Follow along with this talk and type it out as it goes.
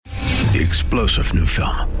The explosive new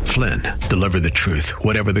film, Flynn, deliver the truth,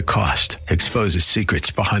 whatever the cost, exposes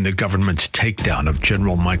secrets behind the government's takedown of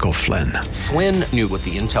General Michael Flynn. Flynn knew what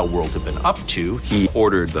the intel world had been up to. He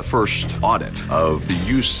ordered the first audit of the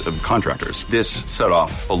use of contractors. This set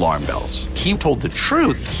off alarm bells. He told the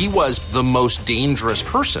truth. He was the most dangerous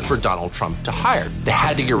person for Donald Trump to hire. They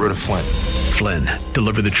had to get rid of Flynn. Flynn,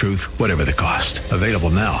 deliver the truth, whatever the cost. Available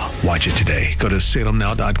now. Watch it today. Go to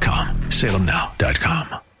salemnow.com.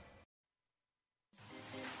 salemnow.com.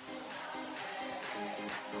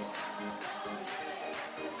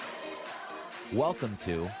 Welcome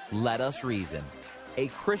to Let Us Reason, a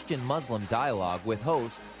Christian-Muslim dialogue with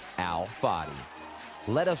host Al Fadi.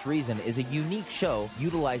 Let Us Reason is a unique show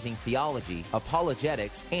utilizing theology,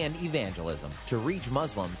 apologetics, and evangelism to reach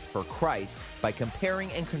Muslims for Christ by comparing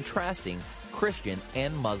and contrasting Christian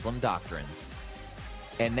and Muslim doctrines.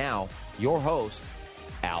 And now, your host,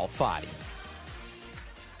 Al Fadi.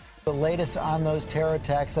 The latest on those terror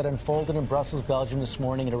attacks that unfolded in Brussels, Belgium this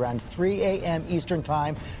morning at around 3 a.m. Eastern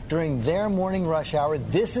Time during their morning rush hour.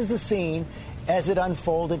 This is the scene as it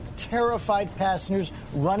unfolded. Terrified passengers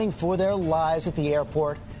running for their lives at the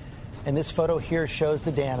airport. And this photo here shows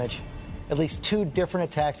the damage. At least 2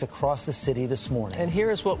 different attacks across the city this morning. And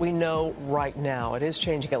here's what we know right now. It is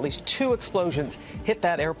changing. At least 2 explosions hit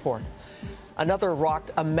that airport. Another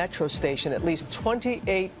rocked a metro station. At least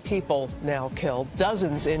 28 people now killed,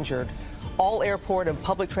 dozens injured. All airport and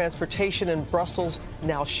public transportation in Brussels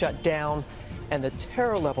now shut down, and the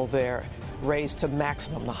terror level there raised to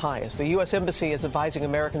maximum, the highest. The U.S. Embassy is advising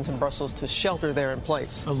Americans in Brussels to shelter there in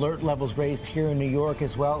place. Alert levels raised here in New York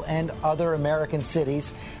as well, and other American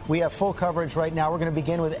cities. We have full coverage right now. We're going to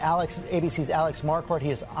begin with ABC's Alex Marquardt.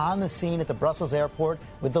 He is on the scene at the Brussels airport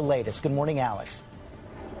with the latest. Good morning, Alex.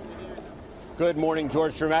 Good morning,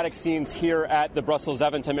 George. Dramatic scenes here at the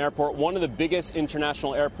Brussels-Zaventem Airport, one of the biggest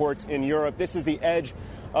international airports in Europe. This is the edge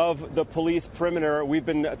of the police perimeter. We've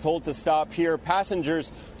been told to stop here.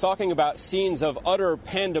 Passengers talking about scenes of utter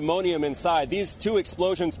pandemonium inside. These 2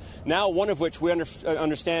 explosions, now one of which we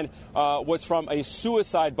understand was from a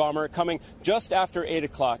suicide bomber coming just after 8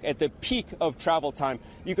 o'clock at the peak of travel time.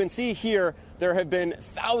 You can see here there have been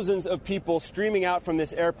thousands of people streaming out from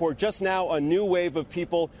this airport. Just now, a new wave of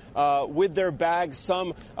people with their bags,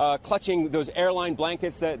 some clutching those airline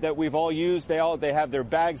blankets that we've all used. They have their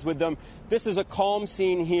bags with them. This is a calm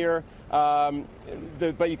scene here,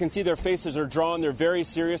 but you can see their faces are drawn. They're very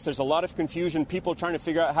serious. There's a lot of confusion, people trying to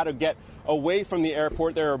figure out how to get away from the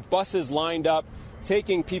airport. There are buses lined up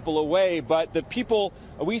taking people away, but the people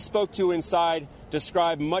we spoke to inside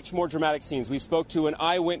describe much more dramatic scenes. We spoke to an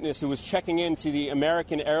eyewitness who was checking into the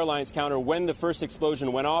American Airlines counter when the first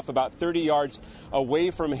explosion went off, about 30 yards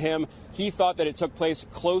away from him. He thought that it took place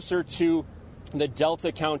closer to the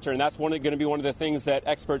Delta counter, and that's going to be one of the things that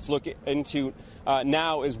experts look into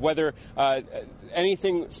now, is whether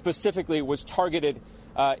anything specifically was targeted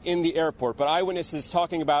in the airport. But eyewitnesses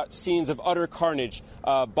talking about scenes of utter carnage,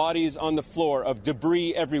 bodies on the floor, of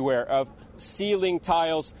debris everywhere, of ceiling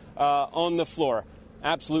tiles on the floor.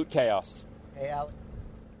 Absolute chaos. Hey, Alex.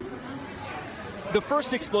 The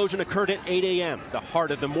first explosion occurred at 8 a.m., the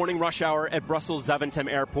heart of the morning rush hour at Brussels-Zaventem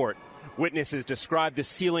Airport. Witnesses described the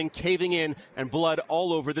ceiling caving in and blood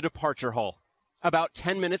all over the departure hall. About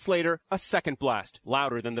 10 minutes later, a second blast,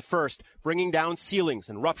 louder than the first, bringing down ceilings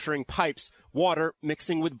and rupturing pipes, water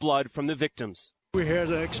mixing with blood from the victims. We heard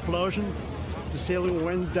the explosion. The ceiling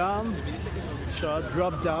went down, so I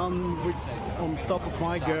dropped down on top of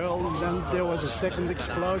my girl, and then there was a second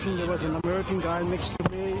explosion. There was an American guy next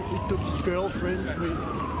to me. He took his girlfriend. We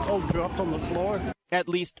all dropped on the floor. At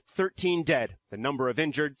least 13 dead, the number of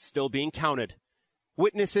injured still being counted.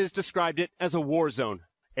 Witnesses described it as a war zone.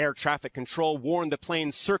 Air traffic control warned the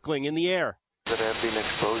planes circling in the air. There have been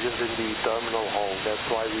explosions in the terminal hall. That's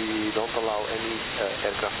why we don't allow any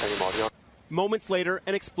aircraft anymore. Moments later,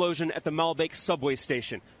 an explosion at the Malbec subway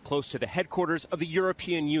station, close to the headquarters of the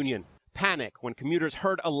European Union. Panic when commuters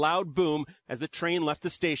heard a loud boom as the train left the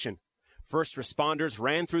station. First responders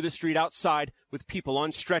ran through the street outside with people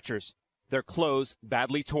on stretchers, their clothes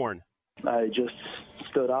badly torn. I just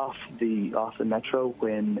stood off the metro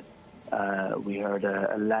when we heard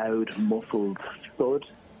a loud, muffled thud.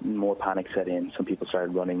 More panic set in. Some people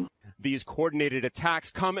started running. These coordinated attacks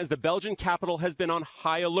come as the Belgian capital has been on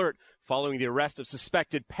high alert following the arrest of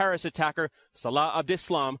suspected Paris attacker Salah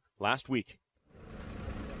Abdeslam last week.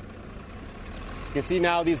 You can see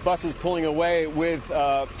now these buses pulling away with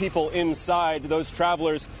people inside, those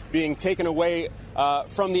travelers being taken away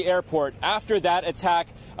from the airport. After that attack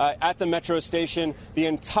at the metro station, the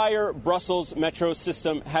entire Brussels metro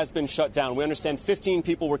system has been shut down. We understand 15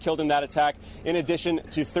 people were killed in that attack, in addition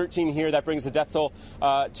to 13 here. That brings the death toll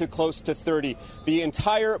to close to 30. The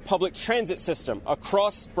entire public transit system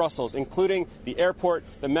across Brussels, including the airport,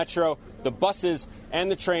 the metro, the buses,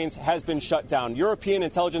 and the trains, has been shut down. European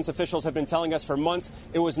intelligence officials have been telling us for months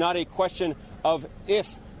it was not a question of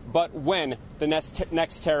if, but when the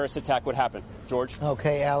next terrorist attack would happen. George?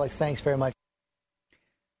 Okay, Alex, thanks very much.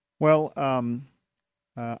 Well,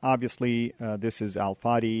 obviously, this is Al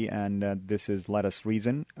Fadi, and this is Let Us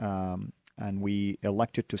Reason. And we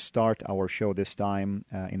elected to start our show this time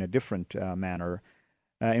in a different manner.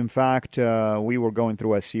 In fact, we were going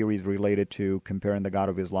through a series related to comparing the God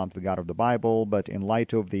of Islam to the God of the Bible, but in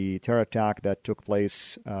light of the terror attack that took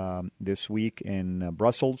place this week in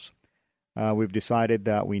Brussels, we've decided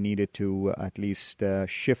that we needed to at least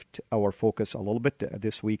shift our focus a little bit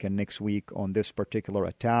this week and next week on this particular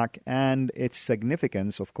attack and its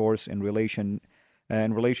significance, of course, in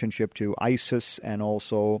relationship to ISIS, and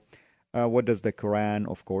also what does the Quran,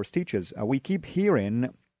 of course, teaches. We keep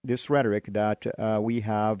hearing this rhetoric that we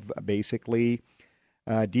have basically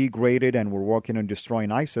degraded and we're working on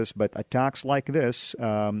destroying ISIS, but attacks like this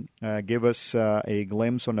give us a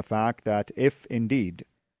glimpse on the fact that if indeed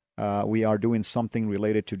we are doing something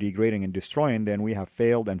related to degrading and destroying, then we have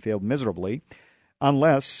failed and failed miserably,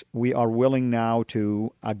 unless we are willing now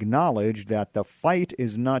to acknowledge that the fight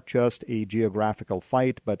is not just a geographical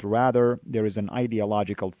fight, but rather there is an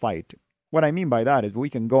ideological fight. What I mean by that is we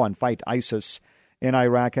can go and fight ISIS in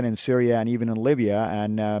Iraq and in Syria and even in Libya,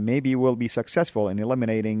 and maybe we'll be successful in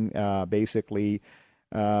eliminating basically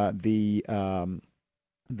the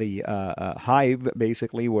hive,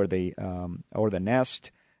 basically, where they or the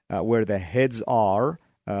nest, where the heads are,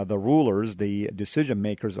 the rulers, the decision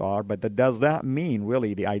makers are. But does that mean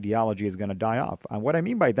really the ideology is going to die off? And what I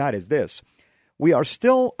mean by that is this: we are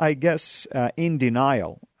still, I guess, in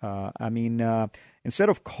denial. Instead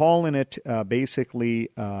of calling it basically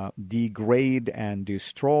degrade and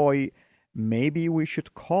destroy, maybe we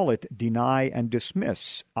should call it deny and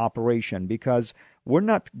dismiss operation, because we're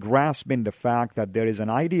not grasping the fact that there is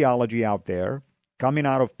an ideology out there coming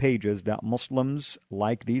out of pages that Muslims,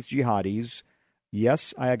 like these jihadis,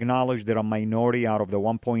 yes, I acknowledge they're a minority out of the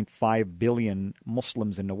 1.5 billion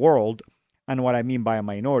Muslims in the world. And what I mean by a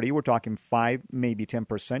minority, we're talking 5, maybe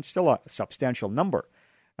 10%, still a substantial number.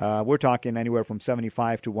 We're talking anywhere from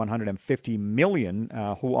 75 to 150 million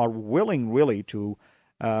who are willing really to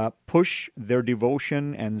push their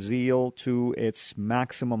devotion and zeal to its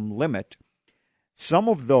maximum limit. Some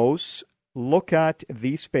of those look at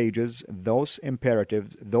these pages, those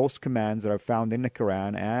imperatives, those commands that are found in the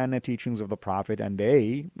Quran and the teachings of the Prophet, and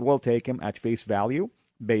they will take them at face value,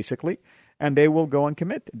 basically, and they will go and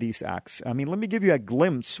commit these acts. I mean, let me give you a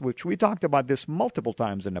glimpse, which we talked about this multiple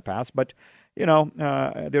times in the past, but,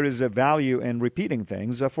 there is a value in repeating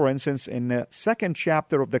things. For instance, in the second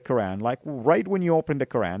chapter of the Quran, like right when you open the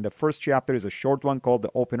Quran, the first chapter is a short one called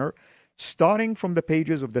the opener. Starting from the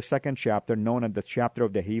pages of the second chapter, known as the chapter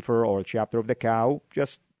of the heifer or chapter of the cow,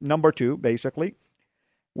 just number 2, basically,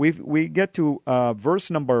 we get to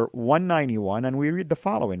verse number 191, and we read the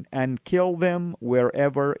following: and kill them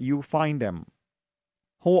wherever you find them.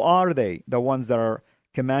 Who are they? The ones that are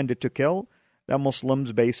commanded to kill? The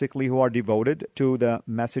Muslims, basically, who are devoted to the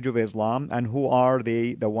message of Islam. And who are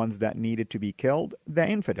they, the ones that needed to be killed? The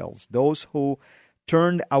infidels, those who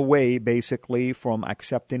turned away, basically, from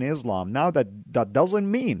accepting Islam. Now, that doesn't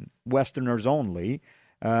mean Westerners only.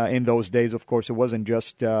 In those days, of course, it wasn't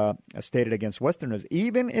just stated against Westerners.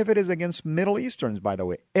 Even if it is against Middle Easterns, by the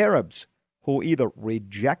way, Arabs who either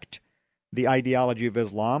reject the ideology of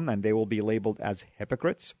Islam and they will be labeled as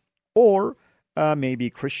hypocrites, or maybe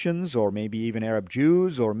Christians, or maybe even Arab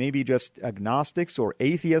Jews, or maybe just agnostics or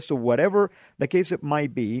atheists, or whatever the case it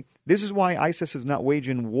might be. This is why ISIS is not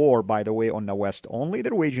waging war, by the way, on the West only.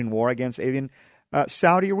 They're waging war against even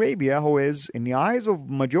Saudi Arabia, who is, in the eyes of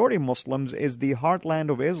majority Muslims, is the heartland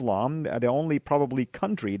of Islam, the only probably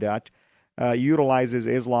country that utilizes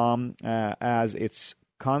Islam as its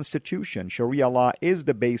constitution. Sharia law is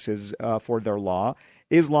the basis for their law.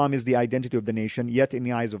 Islam is the identity of the nation, yet in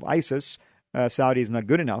the eyes of ISIS, Saudi is not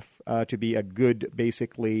good enough to be a good,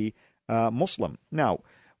 basically, Muslim. Now,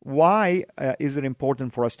 why is it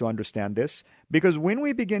important for us to understand this? Because when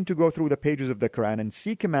we begin to go through the pages of the Quran and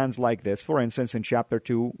see commands like this, for instance, in chapter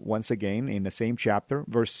 2, once again, in the same chapter,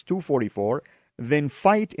 verse 244, then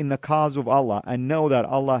fight in the cause of Allah and know that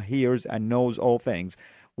Allah hears and knows all things.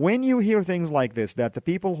 When you hear things like this, that the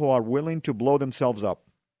people who are willing to blow themselves up,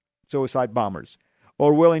 suicide bombers,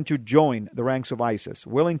 or willing to join the ranks of ISIS,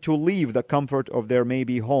 willing to leave the comfort of their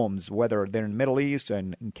maybe homes, whether they're in the Middle East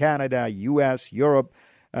and in Canada, U.S., Europe,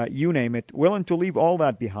 you name it, willing to leave all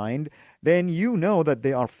that behind, then you know that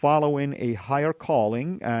they are following a higher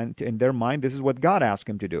calling, and in their mind, this is what God asked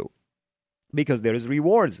him to do, because there is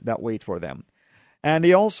rewards that wait for them. And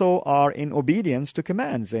they also are in obedience to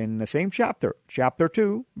commands. In the same chapter, chapter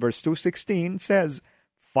 2, verse 216 says,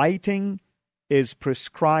 fighting is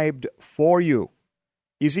prescribed for you.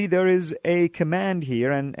 You see, there is a command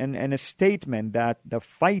here and a statement that the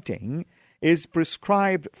fighting is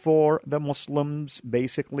prescribed for the Muslims,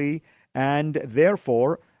 basically, and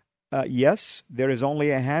therefore, yes, there is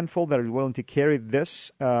only a handful that are willing to carry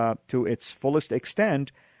this to its fullest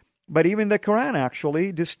extent, but even the Quran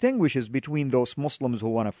actually distinguishes between those Muslims who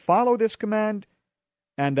want to follow this command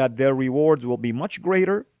and that their rewards will be much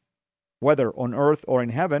greater, whether on earth or in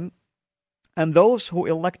heaven, and those who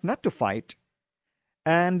elect not to fight.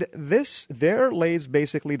 And this, there lays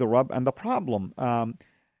basically the rub and the problem.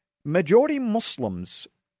 Majority Muslims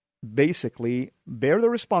basically bear the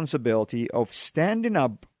responsibility of standing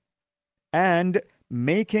up and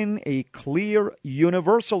making a clear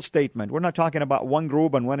universal statement. We're not talking about one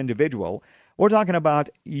group and one individual. We're talking about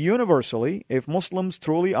universally, if Muslims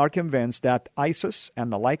truly are convinced that ISIS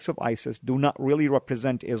and the likes of ISIS do not really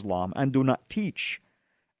represent Islam and do not teach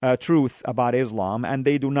truth about Islam, and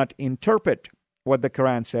they do not interpret what the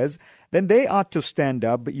Quran says, then they ought to stand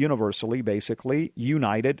up universally, basically,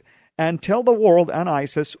 united, and tell the world and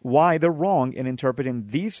ISIS why they're wrong in interpreting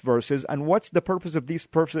these verses and what's the purpose of these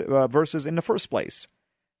verses in the first place.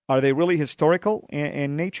 Are they really historical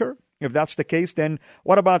in nature? If that's the case, then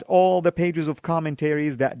what about all the pages of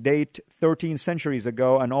commentaries that date 13 centuries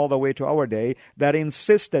ago and all the way to our day that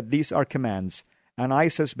insist that these are commands? And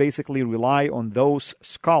ISIS basically rely on those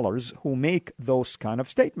scholars who make those kind of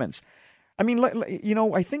statements. I mean,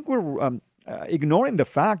 I think we're ignoring the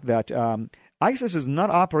fact that ISIS is not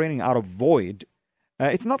operating out of void.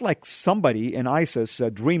 It's not like somebody in ISIS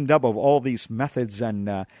dreamed up of all these methods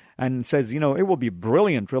and says, it will be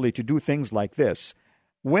brilliant, really, to do things like this,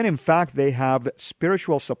 when in fact they have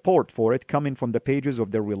spiritual support for it coming from the pages of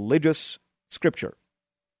their religious scripture.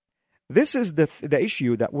 This is the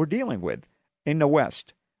issue that we're dealing with in the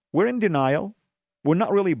West. We're in denial. We're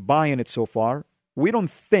not really buying it so far. We don't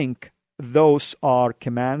think those are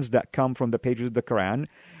commands that come from the pages of the Quran.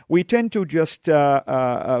 We tend to just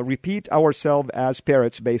repeat ourselves as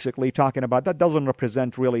parrots, basically, talking about that doesn't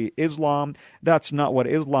represent really Islam. That's not what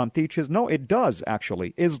Islam teaches. No, it does,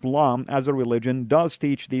 actually. Islam, as a religion, does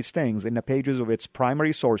teach these things in the pages of its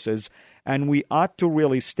primary sources, and we ought to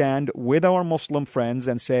really stand with our Muslim friends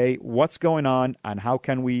and say, what's going on and how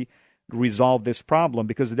can we resolve this problem?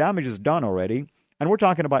 Because the damage is done already. And we're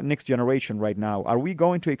talking about next generation right now. Are we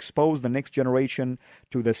going to expose the next generation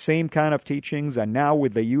to the same kind of teachings? And now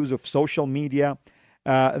with the use of social media,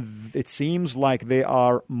 it seems like they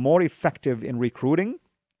are more effective in recruiting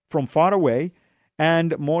from far away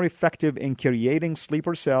and more effective in creating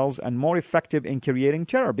sleeper cells and more effective in creating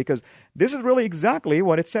terror. Because this is really exactly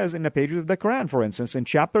what it says in the pages of the Quran. For instance, in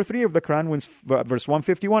chapter 3 of the Quran, verse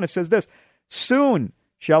 151, it says this, "Soon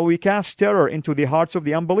shall we cast terror into the hearts of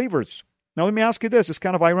the unbelievers." Now, let me ask you this. It's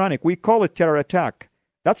kind of ironic. We call it terror attack.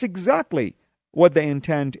 That's exactly what the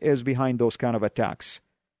intent is behind those kind of attacks.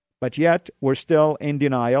 But yet, we're still in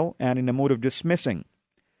denial and in the mood of dismissing.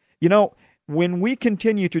 When we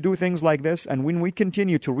continue to do things like this and when we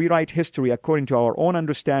continue to rewrite history according to our own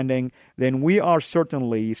understanding, then we are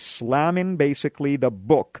certainly slamming basically the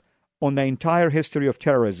book on the entire history of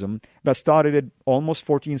terrorism that started almost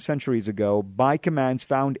 14 centuries ago by commands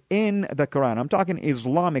found in the Quran. I'm talking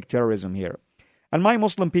Islamic terrorism here. And my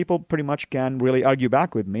Muslim people pretty much can really argue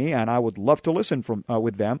back with me, and I would love to listen from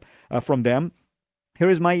them. Here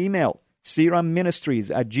is my email,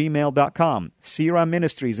 siraministries@gmail.com. Sira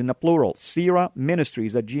Ministries in the plural,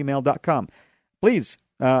 siraministries@gmail.com. Please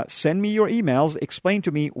send me your emails. Explain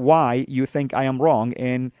to me why you think I am wrong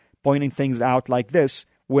in pointing things out like this,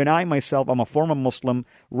 when I myself am a former Muslim,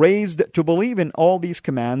 raised to believe in all these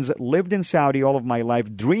commands, lived in Saudi all of my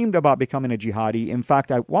life, dreamed about becoming a jihadi. In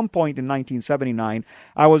fact, at one point in 1979,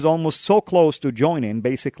 I was almost so close to joining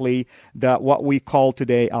basically what we call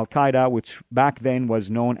today Al-Qaeda, which back then was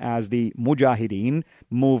known as the Mujahideen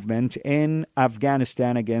movement in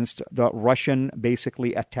Afghanistan against the Russian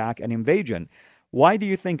basically attack and invasion. Why do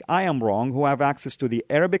you think I am wrong, who have access to the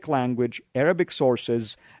Arabic language, Arabic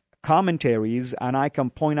sources, commentaries, and I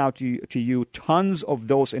can point out to you tons of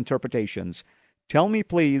those interpretations? Tell me,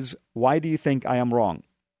 please, why do you think I am wrong?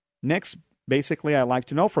 Next, basically I'd like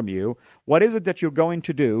to know from you, what is it that you're going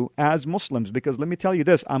to do as Muslims? Because let me tell you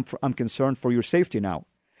this, I'm concerned for your safety now.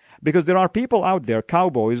 Because there are people out there,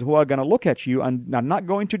 cowboys, who are going to look at you and are not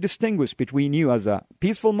going to distinguish between you as a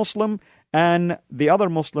peaceful Muslim and the other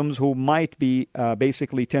Muslims who might be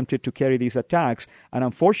basically tempted to carry these attacks. And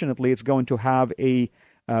unfortunately, it's going to have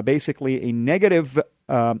basically a negative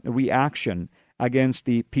reaction against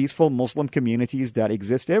the peaceful Muslim communities that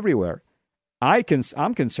exist everywhere.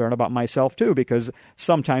 I'm concerned about myself too, because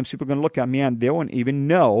sometimes people are going to look at me and they won't even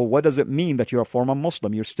know what does it mean that you're a former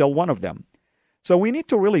Muslim. You're still one of them. So we need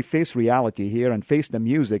to really face reality here and face the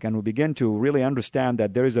music, and we begin to really understand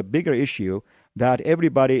that there is a bigger issue that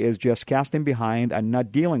everybody is just casting behind and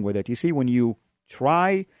not dealing with it. You see, when you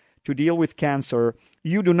try to deal with cancer,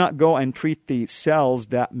 you do not go and treat the cells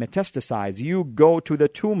that metastasize. You go to the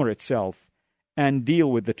tumor itself and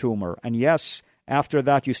deal with the tumor. And yes, after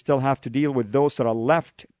that, you still have to deal with those that are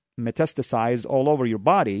left metastasized all over your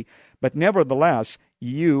body. But nevertheless,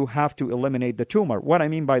 you have to eliminate the tumor. What I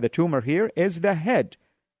mean by the tumor here is the head.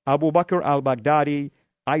 Abu Bakr al-Baghdadi,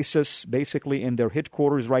 ISIS, basically in their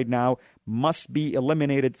headquarters right now, must be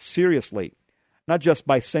eliminated seriously. Not just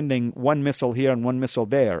by sending one missile here and one missile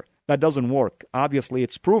there. That doesn't work. Obviously,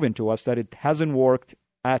 it's proven to us that it hasn't worked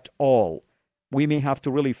at all. We may have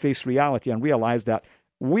to really face reality and realize that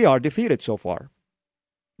we are defeated so far.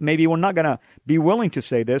 Maybe we're not going to be willing to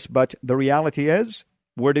say this, but the reality is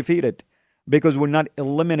we're defeated because we're not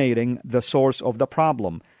eliminating the source of the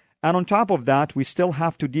problem. And on top of that, we still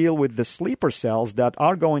have to deal with the sleeper cells that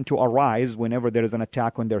are going to arise whenever there is an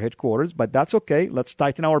attack on their headquarters. But that's okay. Let's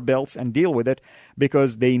tighten our belts and deal with it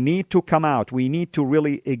because they need to come out. We need to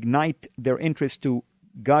really ignite their interest to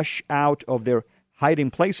gush out of their hiding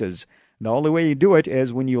places. The only way you do it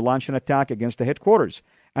is when you launch an attack against the headquarters.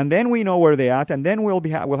 And then we know where they're at, and then we'll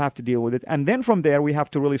have to deal with it. And then from there, we have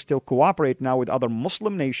to really still cooperate now with other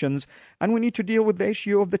Muslim nations, and we need to deal with the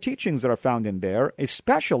issue of the teachings that are found in there,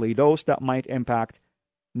 especially those that might impact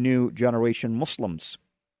new generation Muslims.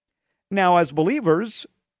 Now, as believers,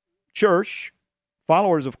 church,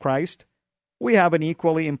 followers of Christ, we have an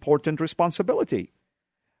equally important responsibility.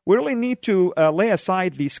 We really need to lay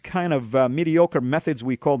aside these kind of mediocre methods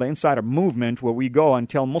we call the insider movement, where we go and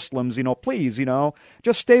tell Muslims, please,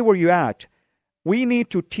 just stay where you're at. We need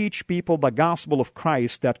to teach people the gospel of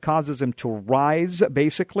Christ that causes them to rise,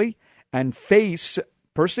 basically, and face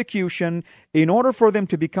persecution in order for them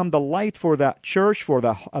to become the light for the church, for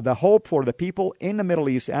the hope for the people in the Middle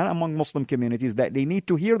East and among Muslim communities, that they need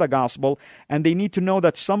to hear the gospel and they need to know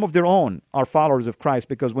that some of their own are followers of Christ,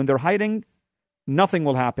 because when they're hiding, nothing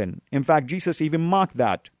will happen. In fact, Jesus even mocked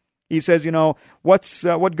that. He says,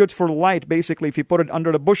 what good's for light, basically, if you put it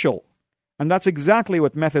under the bushel? And that's exactly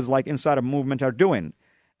what methods like Insider Movement are doing.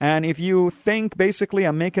 And if you think, basically,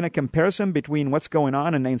 I'm making a comparison between what's going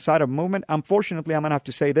on in the Insider Movement, unfortunately, I'm going to have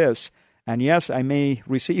to say this. And yes, I may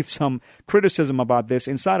receive some criticism about this.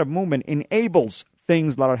 Insider Movement enables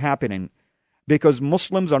things that are happening because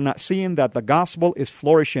Muslims are not seeing that the gospel is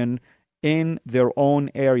flourishing in their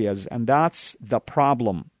own areas, and that's the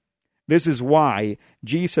problem. This is why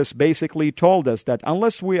Jesus basically told us that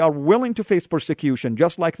unless we are willing to face persecution,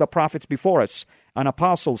 just like the prophets before us and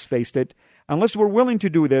apostles faced it, unless we're willing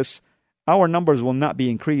to do this, our numbers will not be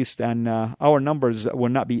increased and our numbers will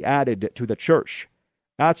not be added to the church.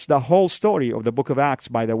 That's the whole story of the book of Acts,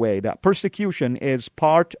 by the way, that persecution is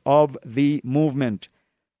part of the movement.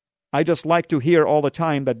 I just like to hear all the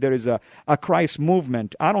time that there is a Christ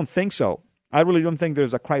movement. I don't think so. I really don't think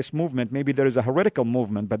there's a Christ movement. Maybe there is a heretical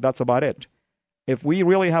movement, but that's about it. If we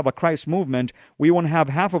really have a Christ movement, we won't have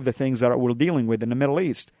half of the things that we're dealing with in the Middle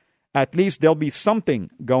East. At least there'll be something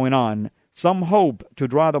going on, some hope to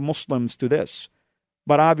draw the Muslims to this.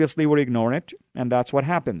 But obviously we're ignoring it, and that's what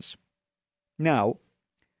happens. Now,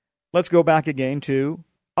 let's go back again to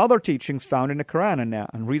other teachings found in the Quran. And the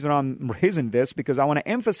reason I'm raising this, because I want to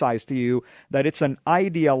emphasize to you that it's an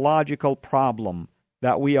ideological problem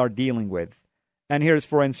that we are dealing with. And here's,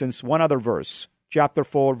 for instance, one other verse, chapter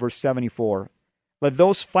 4, verse 74. Let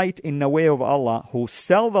those fight in the way of Allah who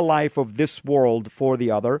sell the life of this world for the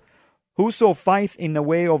other. Whoso fight in the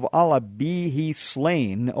way of Allah, be he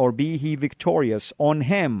slain or be he victorious, on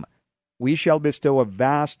him we shall bestow a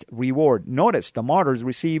vast reward. Notice the martyrs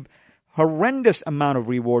receive horrendous amount of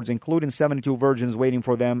rewards, including 72 virgins waiting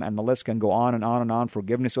for them, and the list can go on and on and on.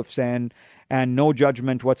 Forgiveness of sin and no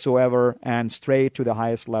judgment whatsoever, and straight to the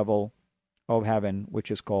highest level of heaven,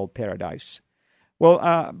 which is called paradise.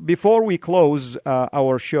 Well, before we close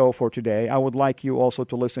our show for today, I would like you also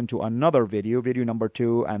to listen to another video number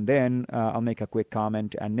 2, and then I'll make a quick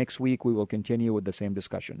comment, and next week we will continue with the same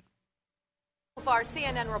discussion. So far,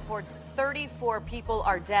 CNN reports 34 people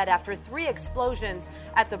are dead after 3 explosions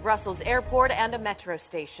at the Brussels airport and a metro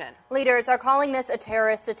station. Leaders are calling this a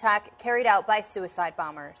terrorist attack carried out by suicide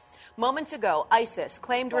bombers. Moments ago, ISIS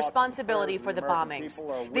claimed responsibility for the bombings.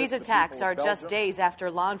 These attacks are just days after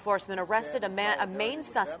law enforcement arrested a main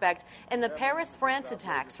suspect in the Paris, France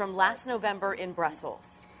attacks from last November in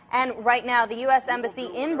Brussels. And right now, the U.S. Embassy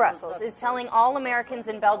in Brussels is telling all Americans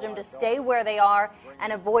in Belgium to stay where they are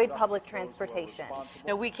and avoid public transportation.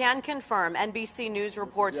 Now, we can confirm NBC News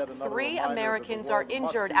reports 3 Americans are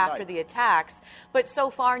injured after the attacks, but so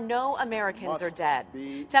far no Americans are dead.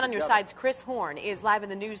 10 on your side's Chris Horn is live in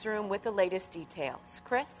the newsroom with the latest details.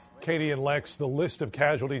 Chris? Katie and Lex, the list of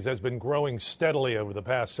casualties has been growing steadily over the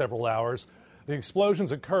past several hours. The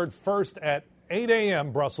explosions occurred first at 8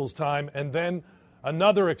 a.m. Brussels time, and then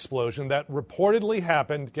another explosion that reportedly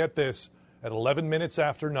happened, get this, at 11 minutes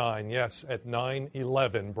after 9. Yes, at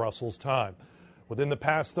 9:11 Brussels time. Within the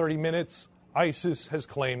past 30 minutes, ISIS has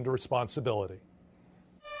claimed responsibility.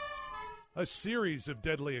 A series of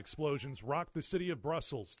deadly explosions rocked the city of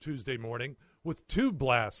Brussels Tuesday morning, with 2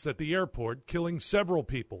 blasts at the airport killing several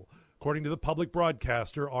people, according to the public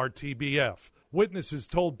broadcaster RTBF. Witnesses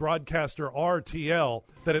told broadcaster RTL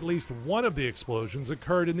that at least one of the explosions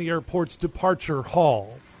occurred in the airport's departure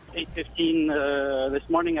hall. 8:15 this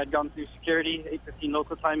morning, I'd gone through security, 8:15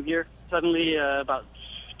 local time here. Suddenly, about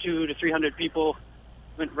 200 to 300 people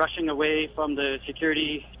went rushing away from the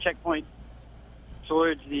security checkpoint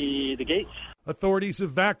towards the gates. Authorities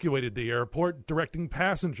evacuated the airport, directing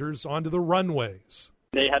passengers onto the runways.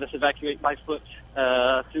 They had us evacuate by foot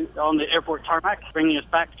on the airport tarmac, bringing us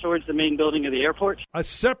back towards the main building of the airport. A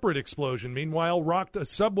separate explosion, meanwhile, rocked a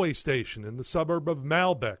subway station in the suburb of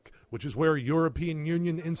Malbec, which is where European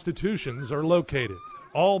Union institutions are located.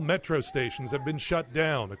 All metro stations have been shut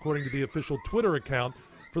down, according to the official Twitter account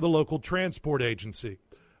for the local transport agency.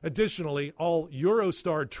 Additionally, all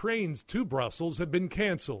Eurostar trains to Brussels have been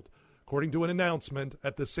canceled, according to an announcement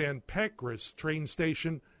at the St. Pancras train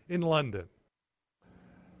station in London.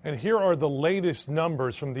 And here are the latest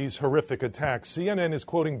numbers from these horrific attacks. CNN is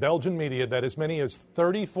quoting Belgian media that as many as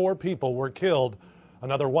 34 people were killed,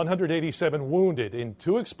 another 187 wounded in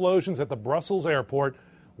 2 explosions at the Brussels airport,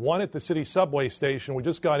 one at the city subway station. We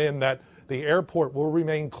just got in that the airport will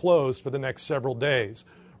remain closed for the next several days.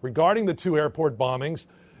 Regarding the 2 airport bombings,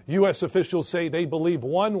 U.S. officials say they believe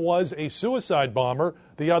one was a suicide bomber,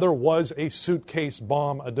 the other was a suitcase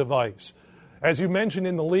bomb device. As you mentioned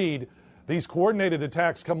in the lead, these coordinated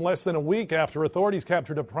attacks come less than a week after authorities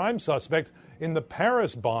captured a prime suspect in the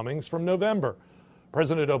Paris bombings from November.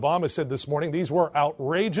 President Obama said this morning these were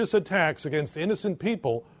outrageous attacks against innocent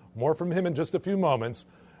people. More from him in just a few moments.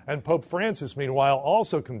 And Pope Francis, meanwhile,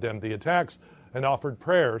 also condemned the attacks and offered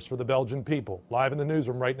prayers for the Belgian people. Live in the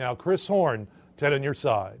newsroom right now, Chris Horn, 10 on your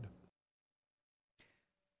side.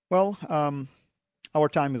 Well, our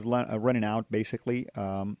time is running out, basically.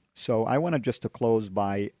 So I want to close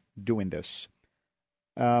by doing this.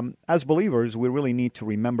 As believers, we really need to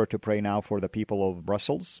remember to pray now for the people of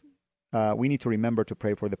Brussels. We need to remember to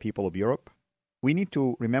pray for the people of Europe. We need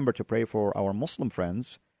to remember to pray for our Muslim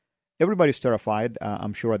friends. Everybody's terrified,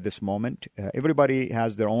 I'm sure, at this moment. Everybody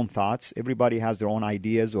has their own thoughts. Everybody has their own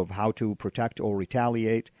ideas of how to protect or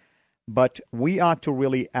retaliate. But we ought to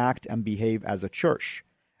really act and behave as a church.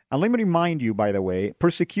 And let me remind you, by the way,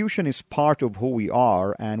 persecution is part of who we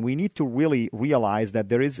are, and we need to really realize that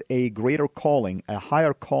there is a greater calling, a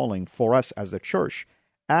higher calling for us as a church.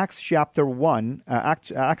 Acts chapter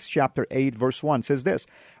 8, verse 1 says this: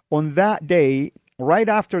 on that day, right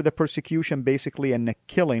after the persecution, basically, and the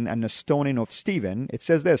killing and the stoning of Stephen, it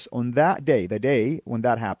says this: on that day, the day when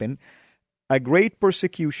that happened, a great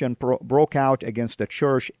persecution broke out against the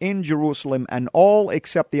church in Jerusalem, and all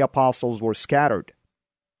except the apostles were scattered.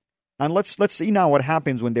 And let's see now what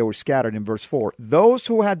happens when they were scattered in verse 4. Those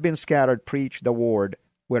who had been scattered preached the word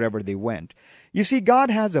wherever they went. You see, God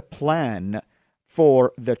has a plan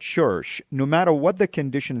for the church, no matter what the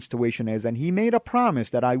condition and situation is, and He made a promise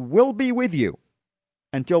that I will be with you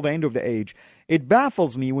until the end of the age. It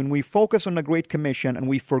baffles me when we focus on the Great Commission and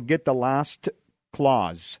we forget the last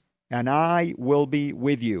clause, and I will be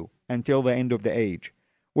with you until the end of the age.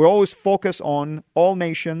 We're always focused on all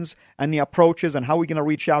nations and the approaches and how we're going to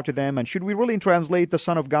reach out to them. And should we really translate the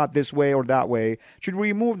Son of God this way or that way? Should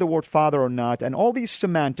we remove the word Father or not? And all these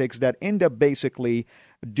semantics that end up basically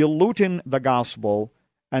diluting the gospel,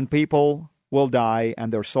 and people will die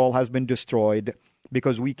and their soul has been destroyed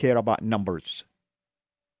because we care about numbers.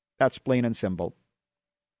 That's plain and simple.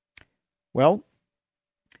 Well,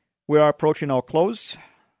 we are approaching our close.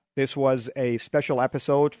 This was a special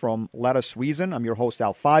episode from Let Us Reason. I'm your host,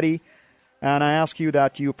 Al Fadi. And I ask you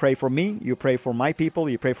that you pray for me, you pray for my people,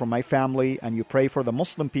 you pray for my family, and you pray for the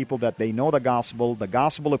Muslim people that they know the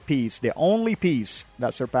gospel of peace, the only peace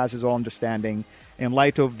that surpasses all understanding in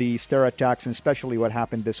light of these terror attacks, and especially what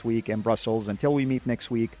happened this week in Brussels. Until we meet next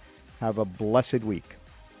week, have a blessed week.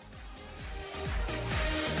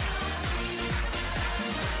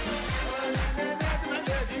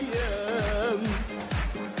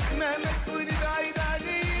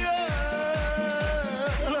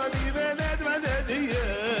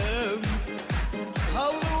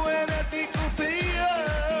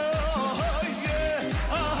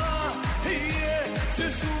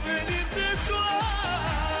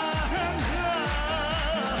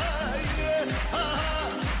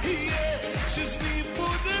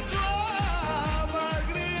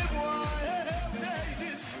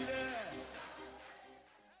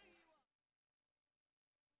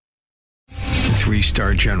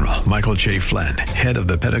 Three-star General Michael J. Flynn, head of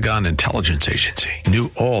the Pentagon Intelligence Agency,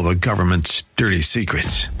 knew all the government's dirty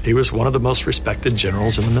secrets. He was one of the most respected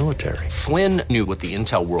generals in the military. Flynn knew what the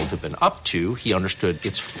intel world had been up to. He understood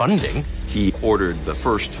its funding. He ordered the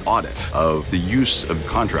first audit of the use of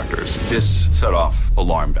contractors. This set off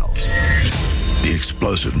alarm bells. The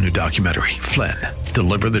explosive new documentary, Flynn,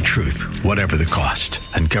 Deliver the Truth, Whatever the Cost,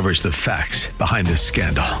 uncovers the facts behind this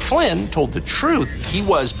scandal. Flynn told the truth. He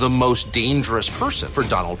was the most dangerous person for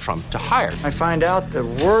Donald Trump to hire. I find out the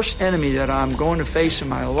worst enemy that I'm going to face in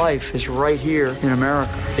my life is right here in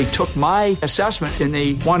America. They took my assessment and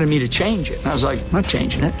they wanted me to change it. And I was like, I'm not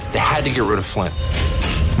changing it. They had to get rid of Flynn.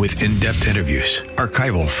 With in-depth interviews,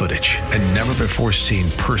 archival footage, and never-before-seen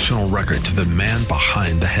personal records of the man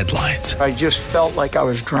behind the headlines. I just felt like I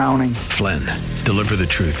was drowning. Flynn, Deliver the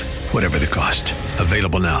Truth, Whatever the Cost.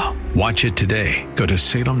 Available now. Watch it today. Go to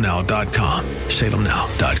salemnow.com.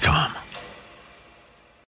 salemnow.com.